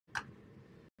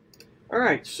All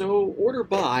right, so order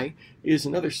by is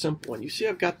another simple one. You see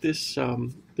I've got this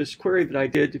this query that I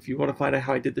did. If you want to find out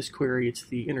how I did this query, it's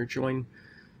the inner join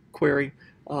query.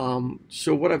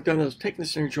 So what I've done is taken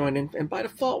this inner join, and by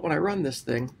default, when I run this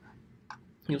thing,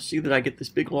 you'll see that I get this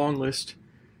big long list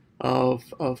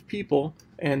of people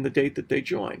and the date that they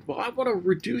joined. Well, I want to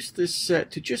reduce this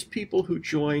set to just people who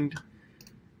joined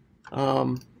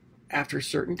after a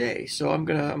certain day. So I'm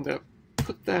gonna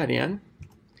put that in.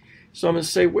 So I'm going to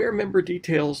say where member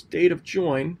details date of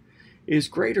join is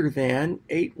greater than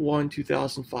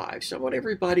 8/1/2005. So I want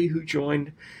everybody who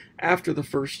joined after the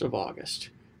 1st of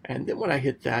August. And then when I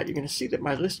hit that, you're going to see that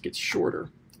my list gets shorter,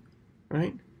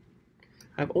 right?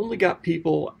 I've only got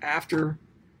people after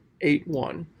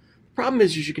 8/1. The problem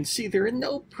is, as you can see, they're in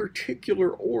no particular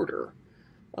order.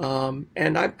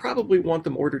 And I probably want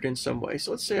them ordered in some way.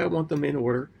 So let's say I want them in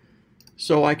order.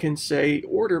 So I can say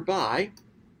order by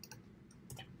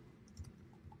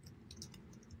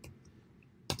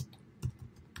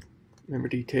member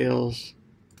details,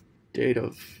 date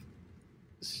of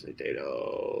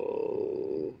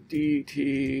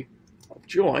DT of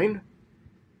join.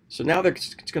 So now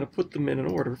it's going to put them in an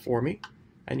order for me,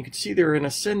 and you can see they're in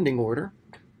ascending order.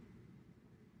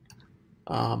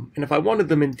 And if I wanted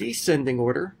them in descending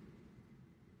order,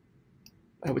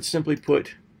 I would simply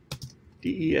put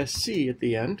DESC at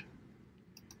the end,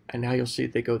 and now you'll see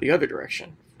they go the other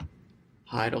direction,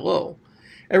 high to low.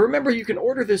 And remember, you can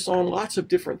order this on lots of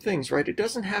different things, right? It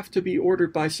doesn't have to be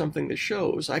ordered by something that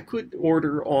shows. I could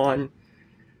order on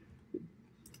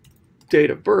date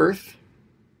of birth.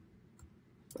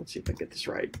 Let's see if I get this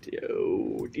right.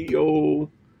 DO.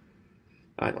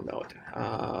 I don't know it.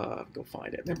 Go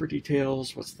find it. Member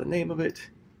details. What's the name of it?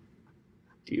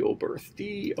 DO birth.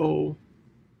 DO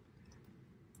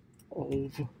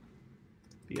of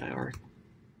BIR.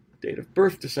 Date of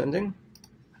birth descending.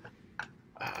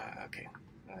 Okay.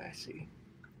 I see.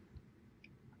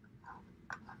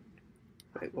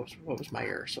 Wait, what was my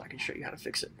error? So I can show you how to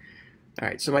fix it. All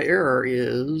right, so my error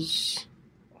is,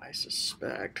 I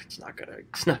suspect it's not gonna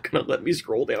let me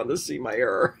scroll down to see my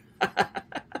error.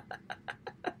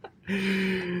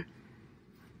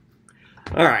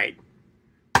 All right,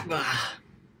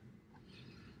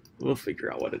 we'll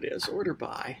figure out what it is. Order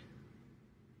by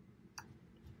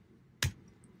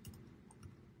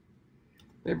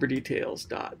member details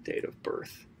dot date of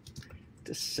birth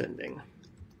descending.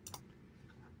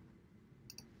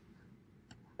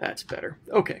 That's better.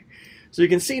 Okay, so you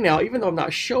can see now, even though I'm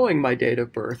not showing my date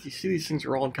of birth, you see these things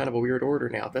are all in kind of a weird order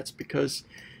now. That's because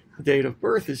the date of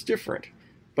birth is different.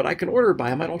 But I can order by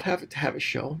them. I don't have it to have a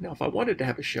show. Now, if I wanted to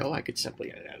have a show, I could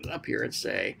simply add it up here and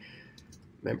say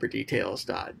member details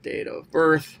dot date of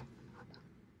birth.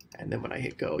 And then when I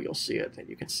hit go, you'll see it, and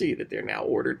you can see that they're now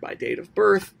ordered by date of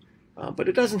birth. But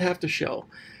it doesn't have to show.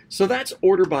 So that's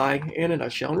order by in a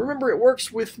nutshell. And remember, it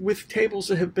works with tables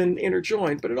that have been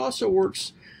interjoined, but it also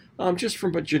works just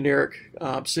from a generic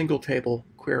single table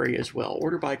query as well.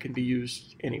 Order by can be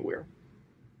used anywhere.